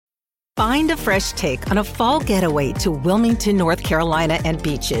Find a fresh take on a fall getaway to Wilmington, North Carolina and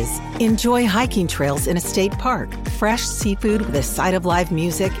beaches. Enjoy hiking trails in a state park, fresh seafood with a side of live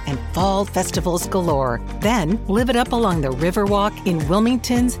music, and fall festivals galore. Then live it up along the Riverwalk in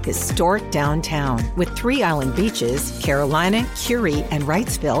Wilmington's historic downtown. With 3 island beaches, Carolina, Curie, and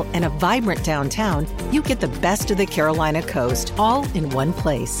Wrightsville, and a vibrant downtown, you get the best of the Carolina coast all in one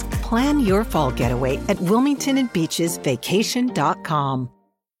place. Plan your fall getaway at WilmingtonandBeachesVacation.com.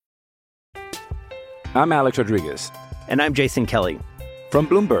 I'm Alex Rodriguez. And I'm Jason Kelly. From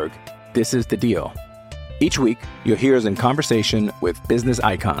Bloomberg, this is The Deal. Each week, you'll hear us in conversation with business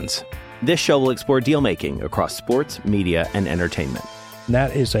icons. This show will explore deal-making across sports, media, and entertainment.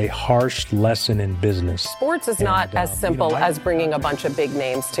 That is a harsh lesson in business. Sports is not as simple as bringing a bunch of big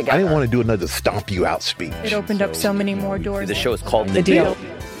names together. I didn't want to do another stomp you out speech. It opened up so many more doors. The show is called The Deal.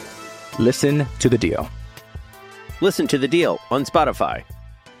 Listen to The Deal. Listen to The Deal on Spotify.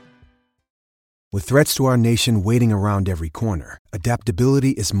 With threats to our nation waiting around every corner,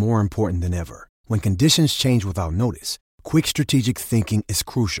 adaptability is more important than ever. When conditions change without notice, quick strategic thinking is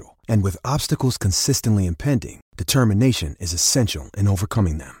crucial. And with obstacles consistently impending, determination is essential in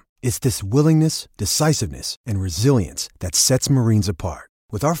overcoming them. It's this willingness, decisiveness, and resilience that sets Marines apart.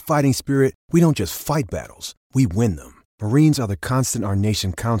 With our fighting spirit, we don't just fight battles, we win them. Marines are the constant our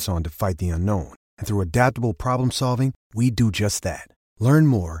nation counts on to fight the unknown. And through adaptable problem solving, we do just that. Learn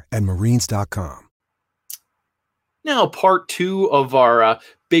more at marines.com. Now, part 2 of our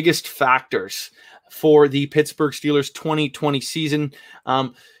biggest factors for the Pittsburgh Steelers 2020 season.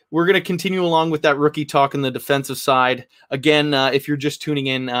 We're going to continue along with that rookie talk on the defensive side. Again, if you're just tuning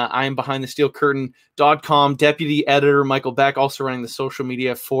in, I am BehindTheSteelCurtain.com, deputy editor Michael Beck, also running the social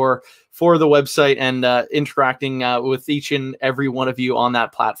media for the website and interacting with each and every one of you on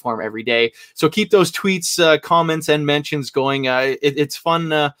that platform every day. So keep those tweets, comments, and mentions going. It's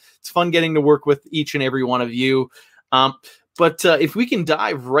fun. It's fun getting to work with each and every one of you. But if we can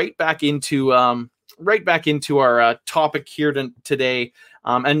dive right back into our topic here today.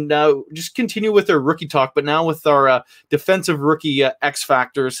 And just continue with our rookie talk, but now with our defensive rookie X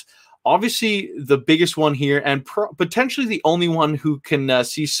factors. Obviously, the biggest one here, and potentially the only one who can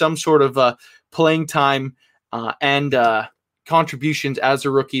see some sort of playing time and contributions as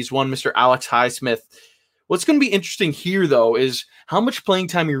a rookie is one Mr. Alex Highsmith. What's going to be interesting here, though, is how much playing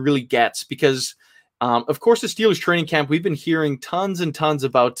time he really gets, because of course, the Steelers training camp, we've been hearing tons and tons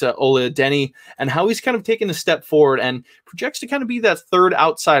about Ola Adeniyi and how he's kind of taken a step forward and projects to kind of be that third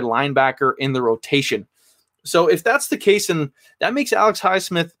outside linebacker in the rotation. So if that's the case, and that makes Alex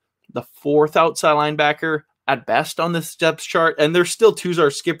Highsmith the 4th outside linebacker at best on the depth chart. And there's still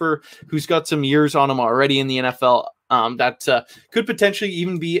Tuzar Skipper, who's got some years on him already in the NFL that could potentially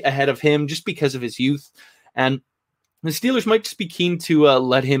even be ahead of him just because of his youth. And the Steelers might just be keen to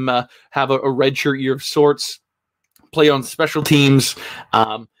let him have a redshirt year of sorts, play on special teams.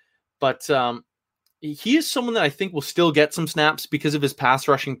 But he is someone that I think will still get some snaps because of his pass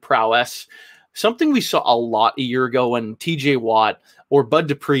rushing prowess. Something we saw a lot a year ago when TJ Watt or Bud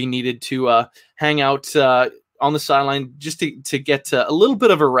Dupree needed to hang out on the sideline just to get a little bit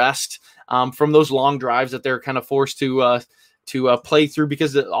of a rest from those long drives that they're kind of forced to play through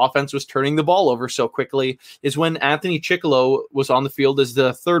because the offense was turning the ball over so quickly, is when Anthony Chickillo was on the field as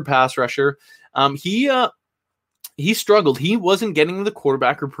the third pass rusher. He struggled. He wasn't getting the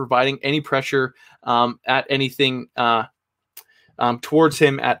quarterback or providing any pressure at anything towards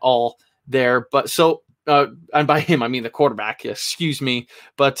him at all there. But so, and by him, I mean the quarterback, excuse me.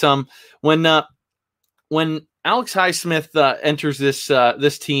 But when Alex Highsmith enters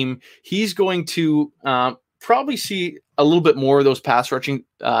this team, he's going to probably see a little bit more of those pass rushing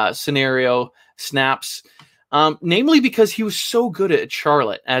scenario snaps, namely because he was so good at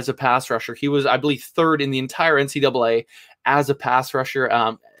Charlotte as a pass rusher. He was, I believe, 3rd in the entire NCAA as a pass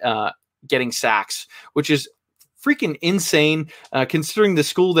rusher, getting sacks, which is freaking insane considering the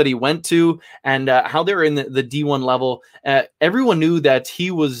school that he went to and how they were in the D1 level. Everyone knew that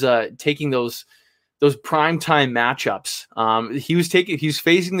he was taking those primetime matchups. He was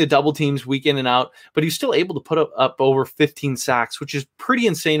facing the double teams week in and out, but he was still able to put up over 15 sacks, which is pretty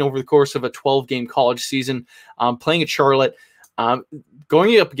insane over the course of a 12-game college season, playing at Charlotte,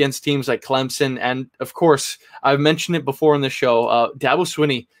 going up against teams like Clemson. And of course, I've mentioned it before in the show, Dabo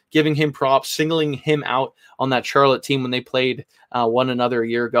Swinney giving him props, singling him out on that Charlotte team when they played one another a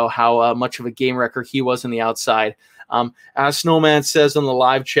year ago, how much of a game wrecker he was on the outside. As Snowman says on the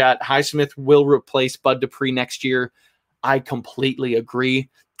live chat, Highsmith will replace Bud Dupree next year. I completely agree.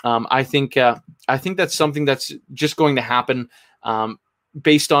 I think that's something that's just going to happen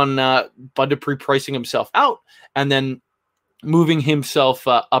based on Bud Dupree pricing himself out, and then moving himself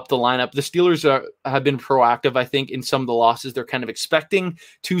up the lineup. The Steelers have been proactive, I think, in some of the losses they're kind of expecting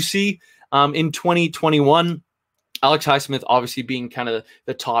to see in 2021. Alex Highsmith obviously being kind of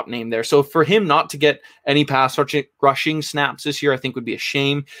the top name there. So for him not to get any pass rushing snaps this year, I think would be a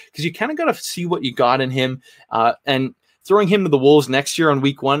shame, because you kind of got to see what you got in him. And throwing him to the Wolves next year on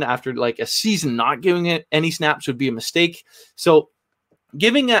week 1 after like a season not giving it any snaps would be a mistake. So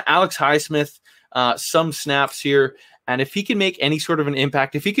giving Alex Highsmith some snaps here, and if he can make any sort of an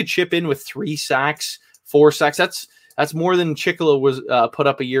impact, if he could chip in with 3 sacks, 4 sacks, that's more than Chickalo was put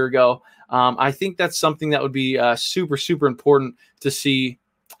up a year ago. I think that's something that would be super, super important to see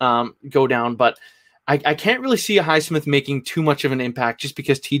go down. But I can't really see a Highsmith making too much of an impact just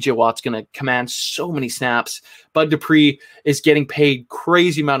because TJ Watt's going to command so many snaps. Bud Dupree is getting paid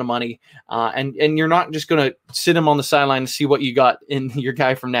crazy amount of money. And you're not just going to sit him on the sideline to see what you got in your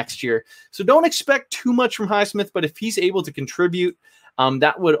guy from next year. So don't expect too much from Highsmith, but if he's able to contribute,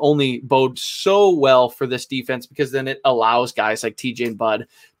 that would only bode so well for this defense, because then it allows guys like TJ and Bud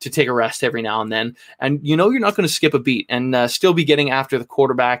to take a rest every now and then. And you're not going to skip a beat and still be getting after the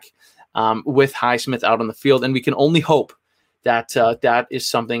quarterback with Highsmith out on the field. And we can only hope that that is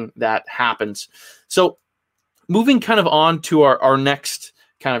something that happens. So moving kind of on to our next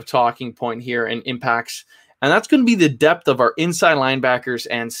kind of talking point here and impacts, and that's going to be the depth of our inside linebackers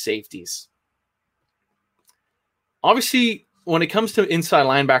and safeties. Obviously, when it comes to inside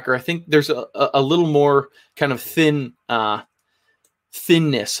linebacker, I think there's a little more kind of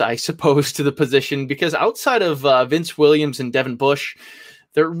thinness, I suppose, to the position, because outside of Vince Williams and Devin Bush,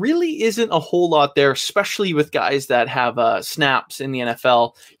 there really isn't a whole lot there, especially with guys that have snaps in the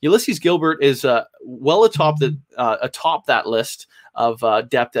NFL. Ulysses Gilbert is well atop that list of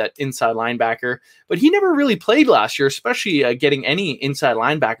depth at inside linebacker, but he never really played last year, especially getting any inside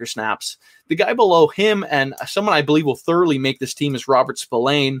linebacker snaps. The guy below him, and someone I believe will thoroughly make this team, is Robert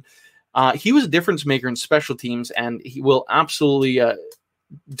Spillane. He was a difference maker in special teams, and he will absolutely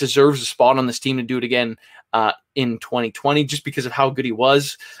deserves a spot on this team to do it again in 2020, just because of how good he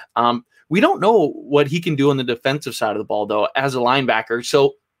was. We don't know what he can do on the defensive side of the ball, though, as a linebacker.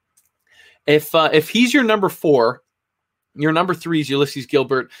 So if he's your number 4, your number 3 is Ulysses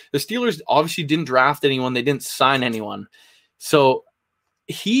Gilbert. The Steelers obviously didn't draft anyone. They didn't sign anyone. So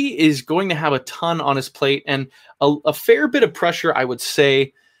he is going to have a ton on his plate and a fair bit of pressure, I would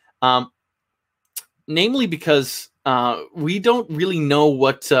say, namely because we don't really know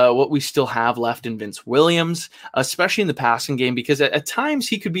what we still have left in Vince Williams, especially in the passing game, because at times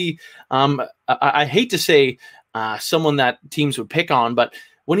he could be, I hate to say someone that teams would pick on, but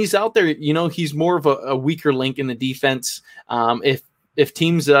when he's out there, he's more of a weaker link in the defense. If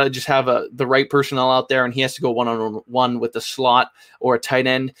teams just have the right personnel out there and he has to go one-on-one with the slot or a tight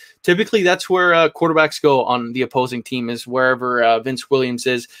end, typically that's where quarterbacks go on the opposing team, is wherever Vince Williams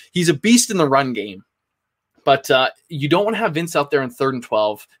is. He's a beast in the run game, but you don't want to have Vince out there in 3rd and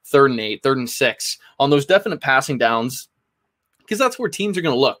 12, 3rd and 8, 3rd and 6 on those definite passing downs, because that's where teams are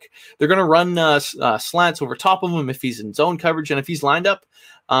going to look. They're going to run slants over top of him if he's in zone coverage, and if he's lined up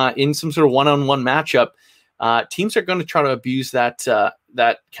in some sort of one-on-one matchup, teams are going to try to abuse that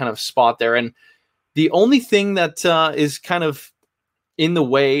kind of spot there. And the only thing that is kind of in the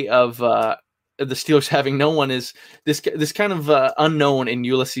way of the Steelers having no one is this kind of unknown in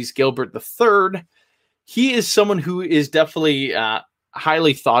Ulysses Gilbert III. He is someone who is definitely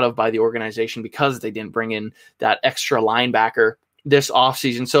highly thought of by the organization because they didn't bring in that extra linebacker this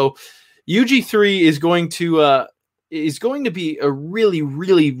offseason. So UG3 is going to be a really,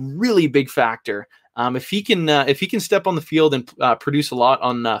 really, really big factor. If he can step on the field and produce a lot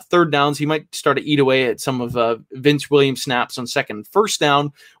on 3rd downs, he might start to eat away at some of Vince Williams' snaps on 2nd and 1st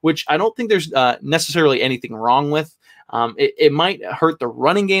down, which I don't think there's necessarily anything wrong with. It might hurt the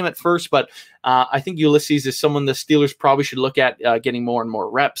running game at first, but I think Ulysses is someone the Steelers probably should look at getting more and more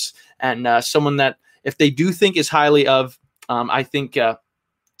reps, and someone that if they do think is highly of, I think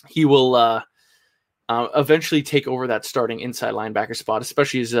he will eventually take over that starting inside linebacker spot,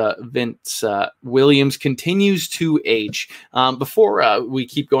 especially as Vince Williams continues to age. Before we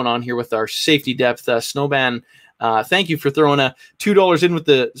keep going on here with our safety depth, Snowban, thank you for throwing $2 in with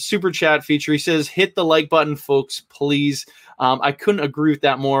the super chat feature. He says, hit the like button, folks, please. I couldn't agree with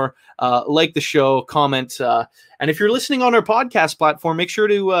that more. Like the show, comment. And if you're listening on our podcast platform, make sure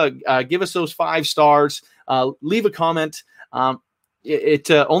to give us those 5 stars. Leave a comment.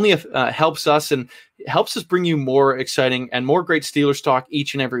 It only helps us and helps us bring you more exciting and more great Steelers talk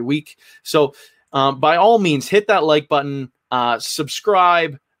each and every week. So by all means, hit that like button,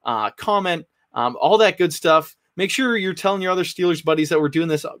 subscribe, comment, all that good stuff. make sure you're telling your other Steelers buddies that we're doing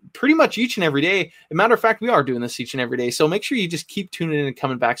this pretty much each and every day. As a matter of fact, we are doing this each and every day. So make sure you just keep tuning in and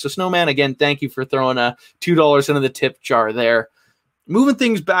coming back. So Snowman, again, thank you for throwing $2 into the tip jar there. Moving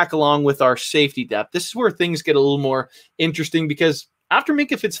things back along with our safety depth. This is where things get a little more interesting because after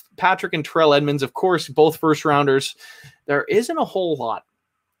Minkah Fitzpatrick and Terrell Edmunds, of course, both first rounders, there isn't a whole lot.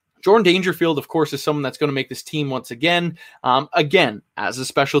 Jordan Dangerfield, of course, is someone that's going to make this team once again, as a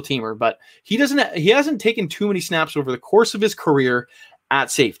special teamer, but he hasn't taken too many snaps over the course of his career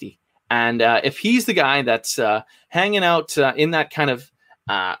at safety. And if he's the guy that's hanging out in that kind of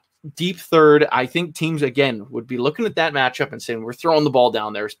deep third, I think teams, again, would be looking at that matchup and saying, we're throwing the ball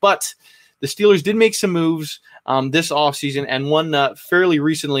down there. But the Steelers did make some moves this offseason and one fairly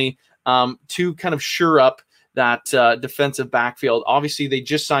recently to kind of shore up that defensive backfield. Obviously, they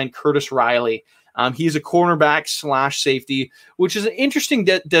just signed Curtis Riley. He's a cornerback / safety, which is an interesting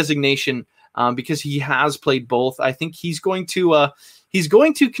designation because he has played both. I think he's going to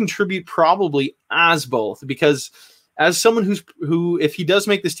contribute probably as both because as someone who, if he does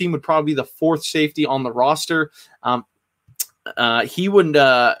make this team, would probably be the fourth safety on the roster. He would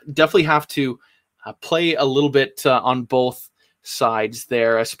definitely have to play a little bit on both sides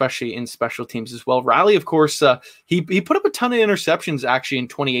there, especially in special teams as well. Riley, of course, he put up a ton of interceptions actually in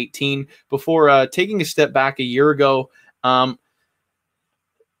 2018 before taking a step back a year ago.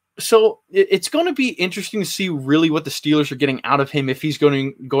 So it's going to be interesting to see really what the Steelers are getting out of him, if he's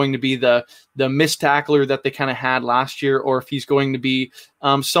going to be the missed tackler that they kind of had last year, or if he's going to be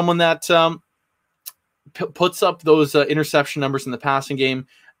someone that puts up those interception numbers in the passing game.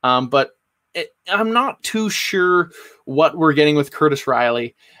 But I'm not too sure what we're getting with Curtis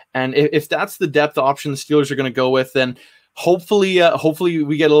Riley. And if that's the depth option the Steelers are going to go with, then hopefully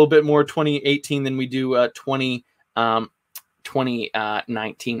we get a little bit more 2018 than we do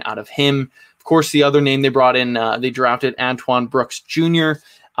 2019 out of him. Of course, the other name they brought in, they drafted Antoine Brooks Jr.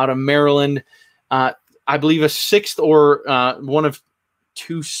 out of Maryland. I believe a sixth or one of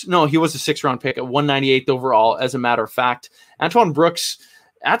two. No, he was a 6th round pick at 198th overall, as a matter of fact. Antoine Brooks,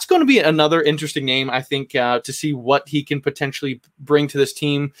 that's going to be another interesting name, I think, to see what he can potentially bring to this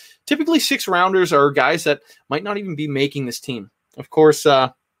team. Typically, 6th rounders are guys that might not even be making this team. Of course,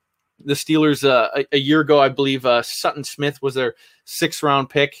 the Steelers a year ago, I believe Sutton Smith was their 6th round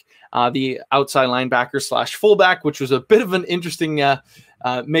pick, the outside linebacker / fullback, which was a bit of an interesting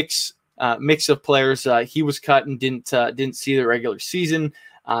mix of players. He was cut and didn't see the regular season.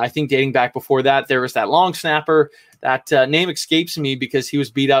 I think dating back before that, there was that long snapper. That name escapes me because he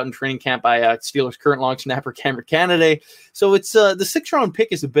was beat out in training camp by Steelers' current long snapper, Cameron Canaday. So it's the 6th round pick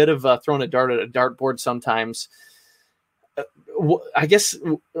is a bit of throwing a dart at a dartboard sometimes. I guess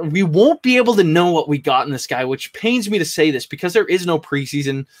we won't be able to know what we got in this guy, which pains me to say this because there is no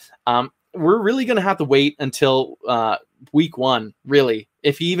preseason. We're really going to have to wait until week 1, really,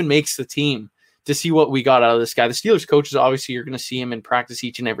 if he even makes the team, to see what we got out of this guy. The Steelers coaches, obviously, you're going to see him in practice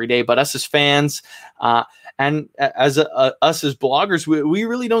each and every day, but us as fans and as us as bloggers, we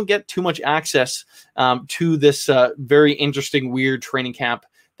really don't get too much access to this very interesting, weird training camp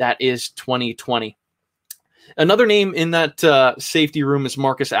that is 2020. Another name in that safety room is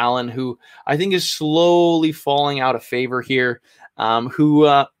Marcus Allen, who I think is slowly falling out of favor here,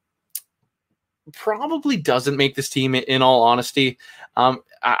 who probably doesn't make this team, in all honesty.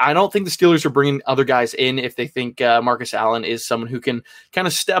 I don't think the Steelers are bringing other guys in if they think Marcus Allen is someone who can kind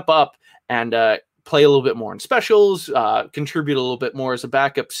of step up and play a little bit more in specials, contribute a little bit more as a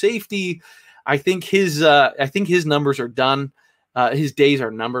backup safety. I think his numbers are done. His days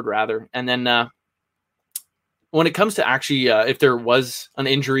are numbered, rather. And then when it comes to actually, if there was an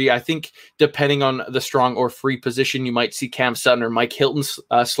injury, I think depending on the strong or free position, you might see Cam Sutton or Mike Hilton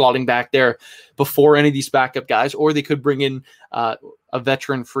slotting back there before any of these backup guys, or they could bring in a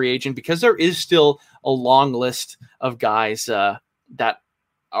veteran free agent, because there is still a long list of guys that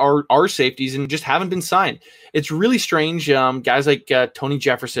are safeties and just haven't been signed. It's really strange. Guys like Tony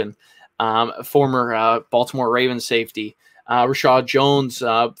Jefferson, former Baltimore Ravens safety, Rashad Jones,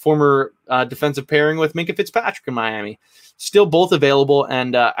 former defensive pairing with Minkah Fitzpatrick in Miami, still both available.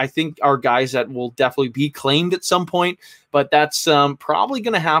 And I think are guys that will definitely be claimed at some point, but that's probably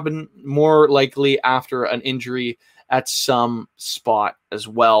going to happen more likely after an injury at some spot as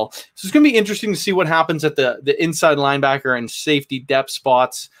well. So it's going to be interesting to see what happens at the inside linebacker and safety depth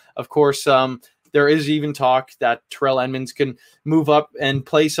spots. Of course, there is even talk that Terrell Edmunds can move up and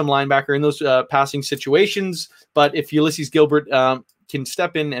play some linebacker in those passing situations. But if Ulysses Gilbert can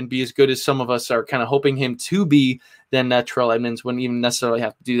step in and be as good as some of us are kind of hoping him to be, then Terrell Edmunds wouldn't even necessarily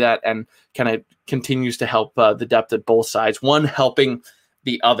have to do that, and kind of continues to help the depth at both sides, one helping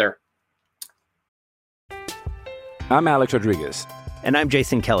the other. I'm Alex Rodriguez. And I'm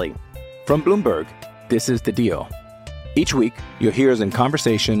Jason Kelly. From Bloomberg, this is The Deal. Each week, you'll hear us in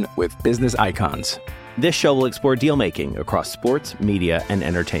conversation with business icons. This show will explore deal-making across sports, media, and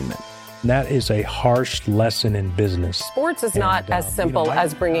entertainment. That is a harsh lesson in business. Sports is not as simple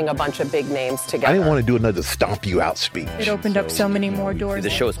as bringing a bunch of big names together. I didn't want to do another stomp you out speech. It opened up so many more doors. The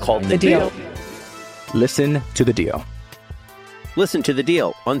show is called The Deal. Listen to The Deal. Listen to The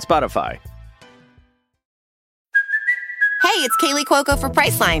Deal on Spotify. Hey, it's Kaylee Cuoco for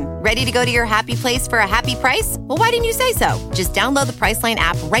Priceline. Ready to go to your happy place for a happy price? Well, why didn't you say so? Just download the Priceline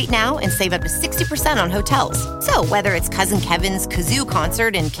app right now and save up to 60% on hotels. So whether it's Cousin Kevin's Kazoo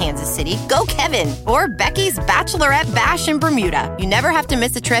Concert in Kansas City, go Kevin, or Becky's Bachelorette Bash in Bermuda, you never have to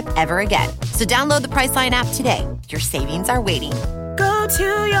miss a trip ever again. So download the Priceline app today. Your savings are waiting. Go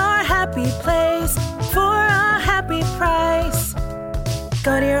to your happy place for a happy price.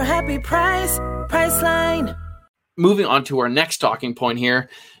 Go to your happy price, Priceline. Moving on to our next talking point here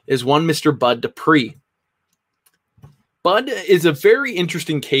is one Mr. Bud Dupree. Bud is a very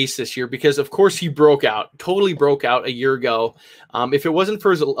interesting case this year because, of course, he totally broke out a year ago. If it wasn't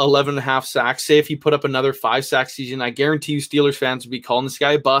for his 11.5 sacks, say if he put up another 5-sack season, I guarantee you Steelers fans would be calling this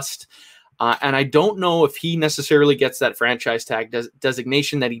guy a bust. And I don't know if he necessarily gets that franchise tag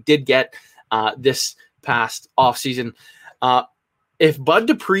designation that he did get this past offseason. If Bud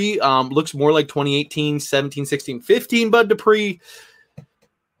Dupree looks more like 2018, 17, 16, 15 Bud Dupree,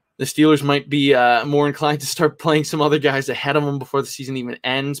 the Steelers might be more inclined to start playing some other guys ahead of him before the season even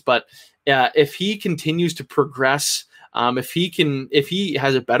ends. But if he continues to progress, if he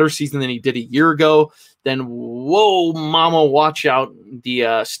has a better season than he did a year ago, then whoa, mama, watch out. The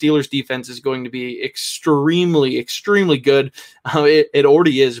Steelers defense is going to be extremely, extremely good. It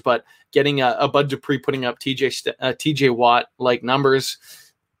already is, but getting a Bud Dupree putting up TJ Watt like numbers,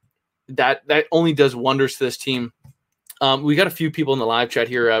 that only does wonders to this team. We got a few people in the live chat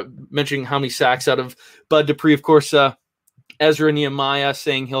here mentioning how many sacks out of Bud Dupree. Of course, Ezra Nehemiah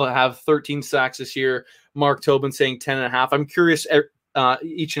saying he'll have 13 sacks this year. Mark Tobin saying 10.5. I'm curious,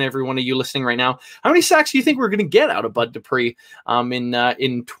 each and every one of you listening right now, how many sacks do you think we're going to get out of Bud Dupree in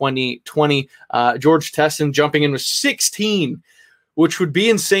 2020? George Tesson jumping in with 16. Which would be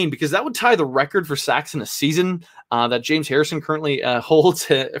insane because that would tie the record for sacks in a season that James Harrison currently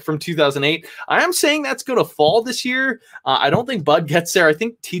holds from 2008. I am saying that's going to fall this year. I don't think Bud gets there. I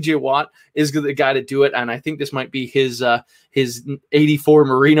think TJ Watt is the guy to do it, and I think this might be his 84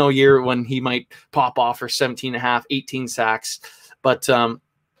 Marino year when he might pop off for 17.5, 18 sacks. But and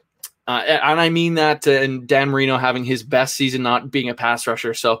I mean that and Dan Marino having his best season, not being a pass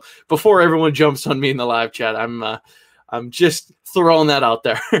rusher. So before everyone jumps on me in the live chat, I'm just throwing that out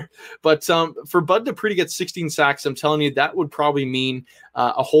there. But for Bud Dupree to get 16 sacks, I'm telling you, that would probably mean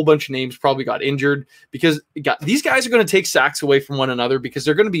a whole bunch of names probably got injured because these guys are going to take sacks away from one another because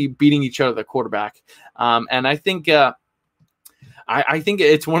they're going to be beating each other, the quarterback. And I think I think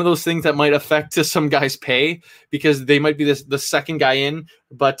it's one of those things that might affect some guys' pay because they might be the second guy in,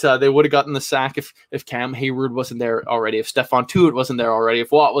 but they would have gotten the sack if Cam Hayward wasn't there already, if Stephon Tuitt wasn't there already,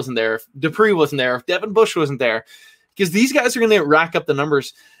 if Watt wasn't there, if Dupree wasn't there, if Devin Bush wasn't there. Because these guys are going to rack up the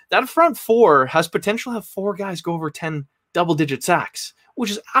numbers. That front four has potential to have 4 guys go over 10 double-digit sacks,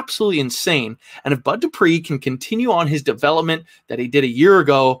 which is absolutely insane. And if Bud Dupree can continue on his development that he did a year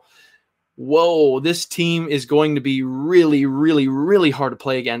ago, whoa, this team is going to be really, really, really hard to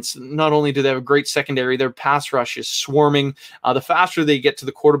play against. Not only do they have a great secondary, their pass rush is swarming. The faster they get to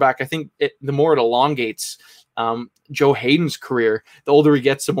the quarterback, I think the more it elongates Joe Hayden's career. The older he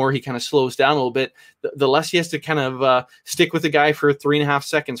gets, the more he kind of slows down a little bit. The less he has to kind of stick with the guy for 3.5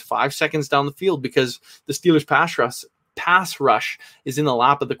 seconds, 5 seconds down the field because the Steelers pass rush is in the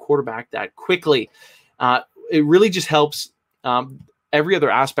lap of the quarterback that quickly. It really just helps every other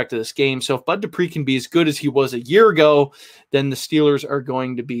aspect of this game. So if Bud Dupree can be as good as he was a year ago, then the Steelers are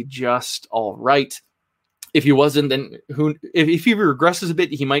going to be just all right. If he wasn't, then if he regresses a bit,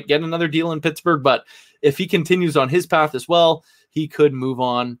 he might get another deal in Pittsburgh. But if he continues on his path as well, he could move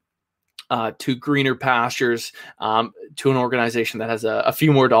on to greener pastures, to an organization that has a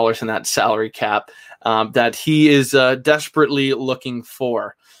few more dollars in that salary cap that he is desperately looking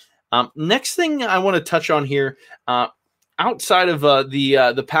for. Next thing I want to touch on here, outside of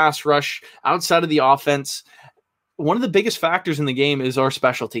the pass rush, outside of the offense, one of the biggest factors in the game is our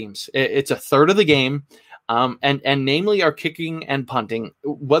special teams. It's a third of the game. And namely our kicking and punting.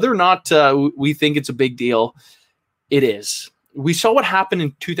 Whether or not we think it's a big deal, it is. We saw what happened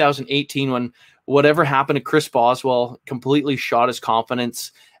in 2018 when whatever happened to Chris Boswell completely shot his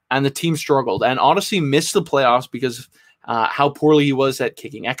confidence and the team struggled and honestly missed the playoffs because how poorly he was at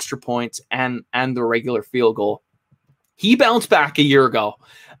kicking extra points and the regular field goal. He bounced back a year ago.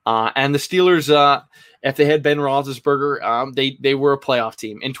 And the Steelers, if they had Ben Roethlisberger, they were a playoff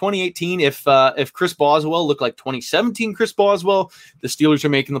team. In 2018, if Chris Boswell looked like 2017 Chris Boswell, the Steelers are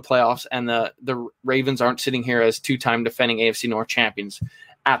making the playoffs, and the Ravens aren't sitting here as two-time defending AFC North champions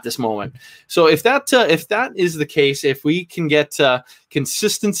at this moment. So if that is the case, if we can get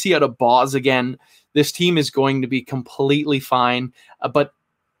consistency out of Boz again, this team is going to be completely fine. But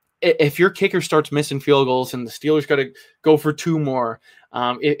if your kicker starts missing field goals and the Steelers got to go for two more,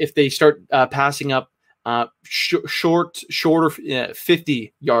 if they start passing up shorter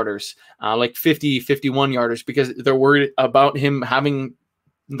 50 yarders, like 50, 51 yarders, because they're worried about him having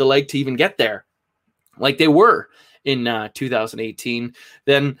the leg to even get there, like they were in 2018,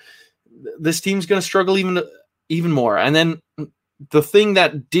 then this team's going to struggle even more. And then the thing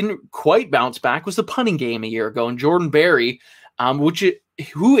that didn't quite bounce back was the punting game a year ago, and Jordan Berry,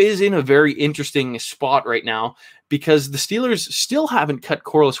 who is in a very interesting spot right now, because the Steelers still haven't cut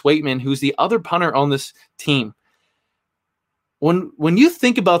Corliss Waitman, who's the other punter on this team. When you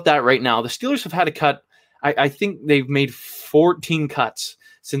think about that right now, the Steelers have had to cut, I think they've made 14 cuts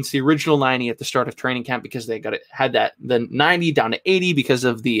since the original 90 at the start of training camp, because they had the 90 down to 80 because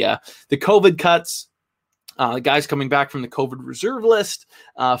of the COVID cuts. Guys coming back from the COVID reserve list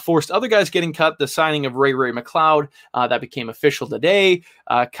forced other guys getting cut. The signing of Ray McLeod that became official today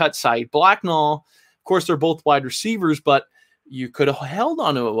cut Saeed Blacknall. Of course, they're both wide receivers, but you could have held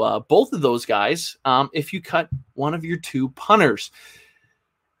on to both of those guys if you cut one of your two punters.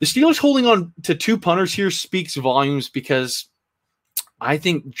 The Steelers holding on to two punters here speaks volumes, because I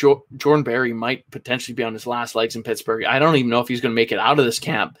think Jordan Berry might potentially be on his last legs in Pittsburgh. I don't even know if he's going to make it out of this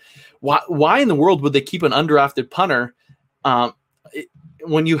camp. Why in the world would they keep an undrafted punter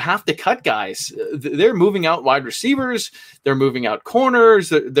when you have to cut guys? They're moving out wide receivers. They're moving out corners.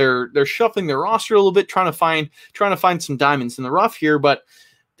 They're shuffling their roster a little bit, trying to find some diamonds in the rough here. But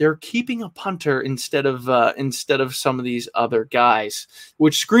they're keeping a punter instead of some of these other guys,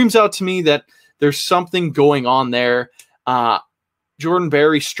 which screams out to me that there's something going on there. Jordan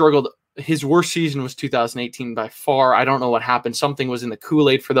Berry struggled. His worst season was 2018 by far. I don't know what happened. Something was in the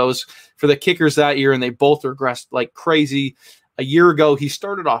Kool-Aid for the kickers that year, and they both regressed like crazy. A year ago, he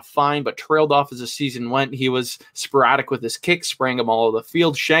started off fine, but trailed off as the season went. He was sporadic with his kicks, spraying them all over the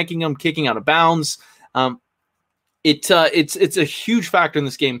field, shanking them, kicking out of bounds. It's a huge factor in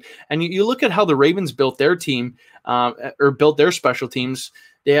this game. And you look at how the Ravens built their team, or built their special teams.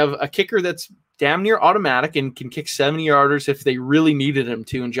 They have a kicker that's damn near automatic and can kick 70-yarders if they really needed him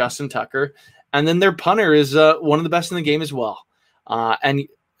to, in Justin Tucker. And then their punter is one of the best in the game as well.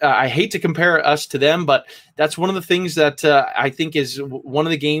 I hate to compare us to them, but that's one of the things that I think is one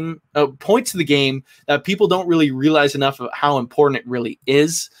of the game points of the game that people don't really realize enough of how important it really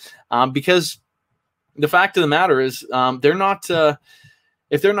is. Because the fact of the matter is, they're not.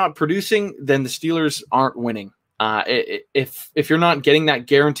 If they're not producing, then the Steelers aren't winning. If you're not getting that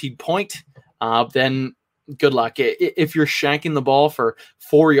guaranteed point, then good luck. If you're shanking the ball for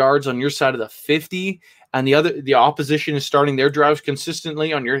 4 yards on your side of the 50, and the opposition is starting their drives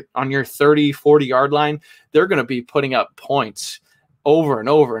consistently on your 30, 40 yard line, they're going to be putting up points over and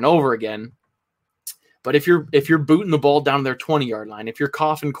over and over again. But if you're booting the ball down to their 20-yard line, if you're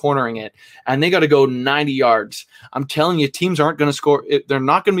coffin cornering it, and they got to go 90 yards, I'm telling you, teams aren't going to score. They're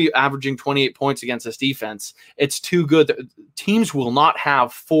not going to be averaging 28 points against this defense. It's too good. Teams will not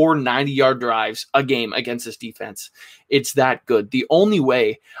have 4 90-yard drives a game against this defense. It's that good. The only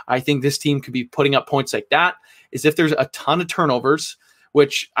way I think this team could be putting up points like that is if there's a ton of turnovers,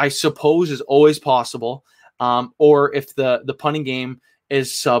 which I suppose is always possible, or if the punting game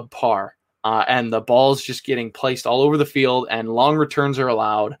is subpar. And the ball's just getting placed all over the field, and long returns are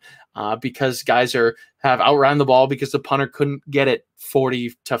allowed because guys have outrun the ball because the punter couldn't get it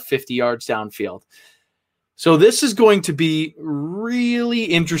 40 to 50 yards downfield. So this is going to be really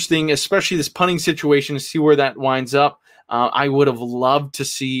interesting, especially this punting situation, to see where that winds up. I would have loved to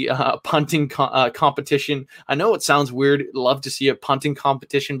see a punting competition. I know it sounds weird, love to see a punting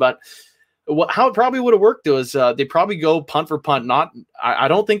competition, but how it probably would have worked was they probably go punt for punt. I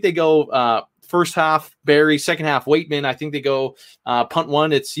don't think they go first half Berry, second half Waitman. I think they go punt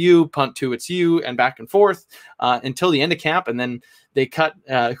 1, it's you, punt 2, it's you, and back and forth until the end of camp, and then they cut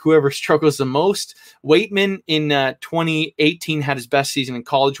whoever struggles the most. Waitman in 2018 had his best season in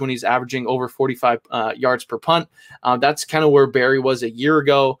college when he's averaging over 45 yards per punt. That's kind of where Berry was a year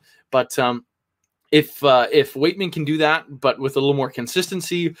ago, but if Waitman can do that, but with a little more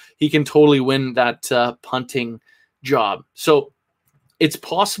consistency, he can totally win that punting job. So It's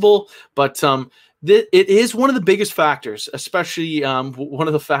possible, but it is one of the biggest factors, especially one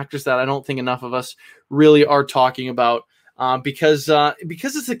of the factors that I don't think enough of us really are talking about, because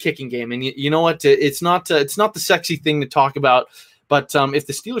it's a kicking game, and you know what? It's not the sexy thing to talk about, but if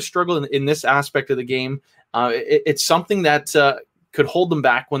the Steelers struggle in this aspect of the game, it's something that could hold them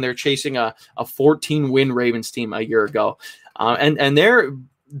back when they're chasing a 14-win Ravens team a year ago, and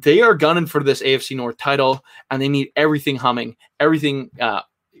they are gunning for this AFC North title, and they need everything humming, everything.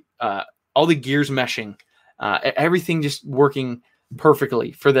 All the gears meshing, everything just working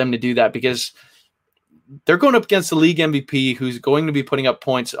perfectly for them to do that, because they're going up against the league MVP who's going to be putting up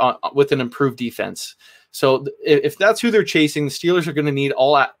points with an improved defense. So if that's who they're chasing, the Steelers are going to need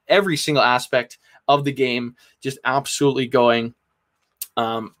every single aspect of the game just absolutely going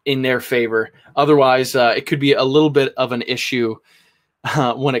in their favor. Otherwise, it could be a little bit of an issue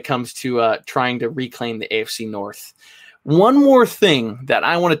when it comes to trying to reclaim the AFC North. One more thing that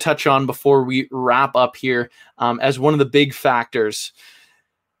I want to touch on before we wrap up here, as one of the big factors.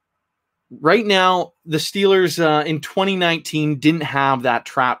 Right now, the Steelers in 2019 didn't have that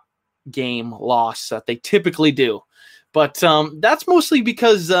trap game loss that they typically do. But that's mostly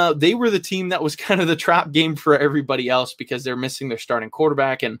because they were the team that was kind of the trap game for everybody else, because they're missing their starting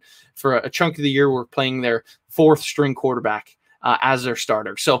quarterback. And for a chunk of the year, we're playing their fourth string quarterback as their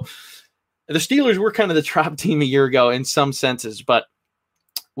starter. So the Steelers were kind of the trap team a year ago in some senses, but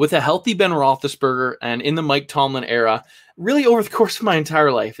with a healthy Ben Roethlisberger and in the Mike Tomlin era, really over the course of my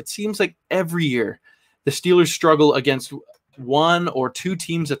entire life, it seems like every year the Steelers struggle against one or two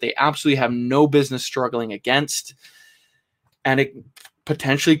teams that they absolutely have no business struggling against, and it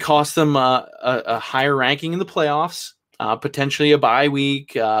potentially costs them a higher ranking in the playoffs, potentially a bye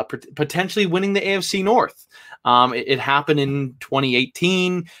week, potentially winning the AFC North. It happened in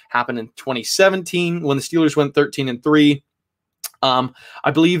 2018, happened in 2017 when the Steelers went 13-3.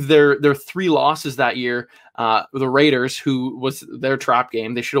 I believe their three losses that year, the Raiders, who was their trap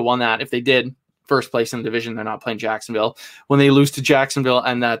game, they should have won that. If they did, first place in the division, they're not playing Jacksonville. When they lose to Jacksonville,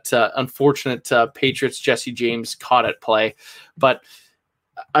 and that unfortunate Patriots Jesse James caught at play. But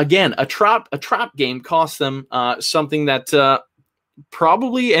again, a trap game costs them something that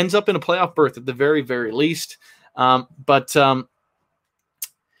probably ends up in a playoff berth at the very, very least. But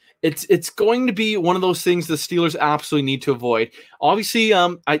it's going to be one of those things the Steelers absolutely need to avoid. Obviously,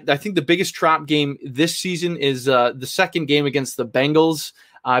 I think the biggest trap game this season is the second game against the Bengals.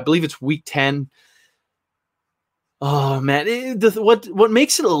 I believe it's week 10. Oh, man. What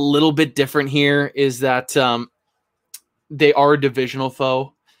makes it a little bit different here is that they are a divisional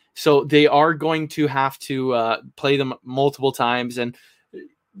foe. So they are going to have to play them multiple times. And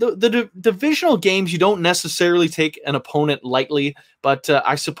the divisional games, you don't necessarily take an opponent lightly, but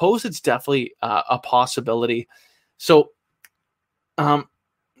I suppose it's definitely a possibility. So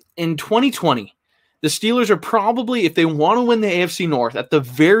in 2020, the Steelers are probably, if they want to win the AFC North, at the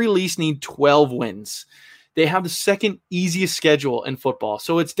very least need 12 wins. They have the second easiest schedule in football,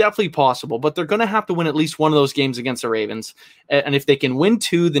 so it's definitely possible, but they're going to have to win at least one of those games against the Ravens. And if they can win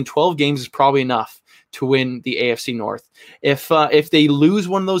 2, then 12 games is probably enough to win the AFC North. If they lose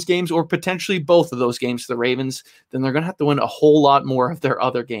one of those games, or potentially both of those games to the Ravens, then they're going to have to win a whole lot more of their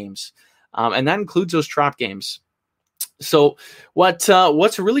other games. And that includes those trap games. So what's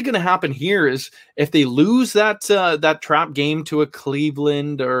really going to happen here is if they lose that trap game to a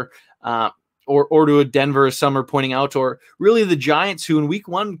Cleveland or to a Denver, as some are pointing out, or really the Giants, who in week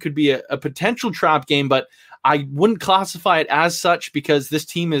 1 could be a potential trap game, but I wouldn't classify it as such because this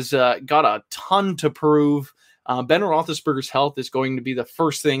team has got a ton to prove. Ben Roethlisberger's health is going to be the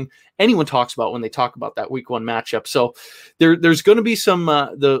first thing anyone talks about when they talk about that week 1 matchup. So there's going to be some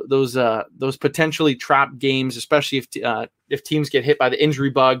those potentially trap games, especially if teams get hit by the injury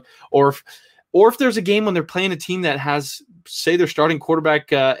bug, or if there's a game when they're playing a team that has, say, their starting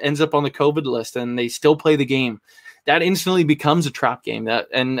quarterback ends up on the COVID list and they still play the game. That instantly becomes a trap game.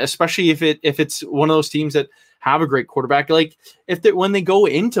 And especially if it's one of those teams that have a great quarterback, like when they go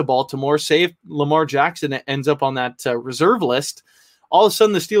into Baltimore, say if Lamar Jackson ends up on that reserve list, all of a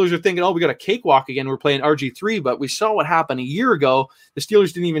sudden the Steelers are thinking, oh, we got a cakewalk again. We're playing RG3, but we saw what happened a year ago. The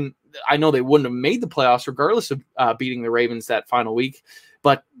Steelers didn't even, I know they wouldn't have made the playoffs regardless of beating the Ravens that final week,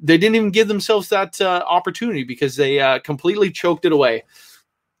 but they didn't even give themselves that opportunity because they completely choked it away.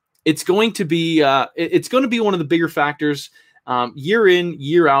 It's going to be one of the bigger factors year in,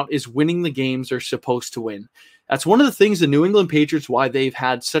 year out, is winning the games they're supposed to win. That's one of the things the New England Patriots, why they've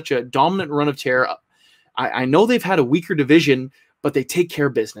had such a dominant run of terror. I know they've had a weaker division, but they take care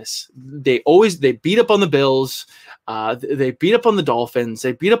of business. They beat up on the Bills. They beat up on the Dolphins.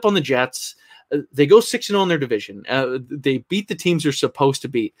 They beat up on the Jets. They go 6-0 in their division. They beat the teams they're supposed to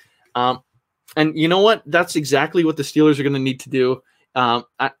beat. And you know what? That's exactly what the Steelers are going to need to do.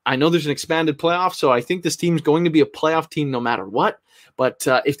 I know there's an expanded playoff, so I think this team's going to be a playoff team no matter what. But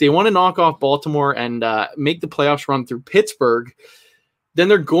if they want to knock off Baltimore and make the playoffs run through Pittsburgh, then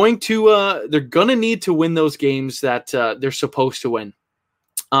they're going to need to win those games that they're supposed to win.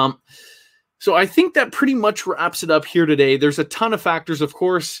 So I think that pretty much wraps it up here today. There's a ton of factors, of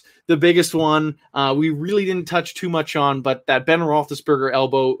course. The biggest one we really didn't touch too much on, but that Ben Roethlisberger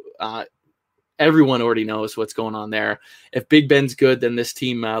elbow. Everyone already knows what's going on there. If Big Ben's good, then this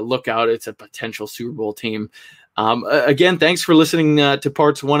team, look out. It's a potential Super Bowl team. Again, thanks for listening to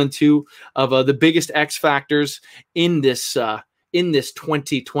parts 1 and 2 of the biggest X factors in this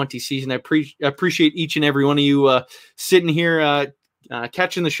 2020 season. I appreciate each and every one of you sitting here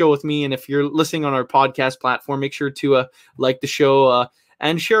catching the show with me. And if you're listening on our podcast platform, make sure to like the show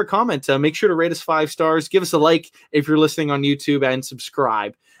and share a comment. Make sure to rate us 5 stars. Give us a like if you're listening on YouTube, and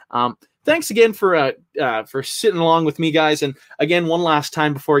subscribe. Thanks again for sitting along with me, guys. And again, one last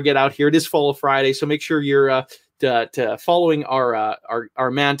time before I get out here, it is Follow Friday, so make sure you're following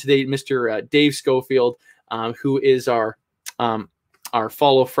our man today, Mr. Dave Schofield, who is our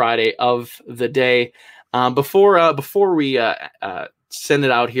Follow Friday of the day. Before we send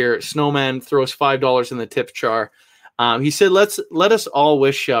it out here, Snowman throws $5 in the tip jar. He said, let us all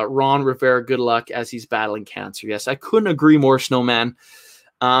wish Ron Rivera good luck as he's battling cancer. Yes, I couldn't agree more, Snowman.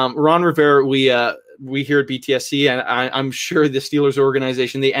 Ron Rivera, we here at BTSC, and I'm sure the Steelers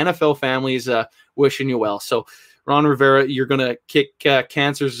organization, the NFL family is wishing you well. So, Ron Rivera, you're going to kick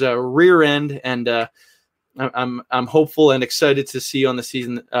cancer's rear end, and I'm hopeful and excited to see you on the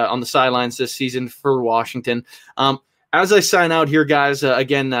season on the sidelines this season for Washington. As I sign out here, guys,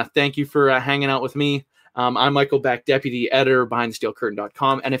 again, thank you for hanging out with me. I'm Michael Beck, Deputy Editor behind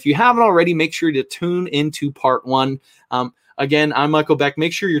SteelCurtain.com, and if you haven't already, make sure to tune into part 1. Again, I'm Michael Beck.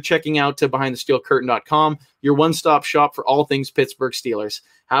 Make sure you're checking out BehindTheSteelCurtain.com, your one-stop shop for all things Pittsburgh Steelers.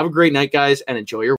 Have a great night, guys, and enjoy your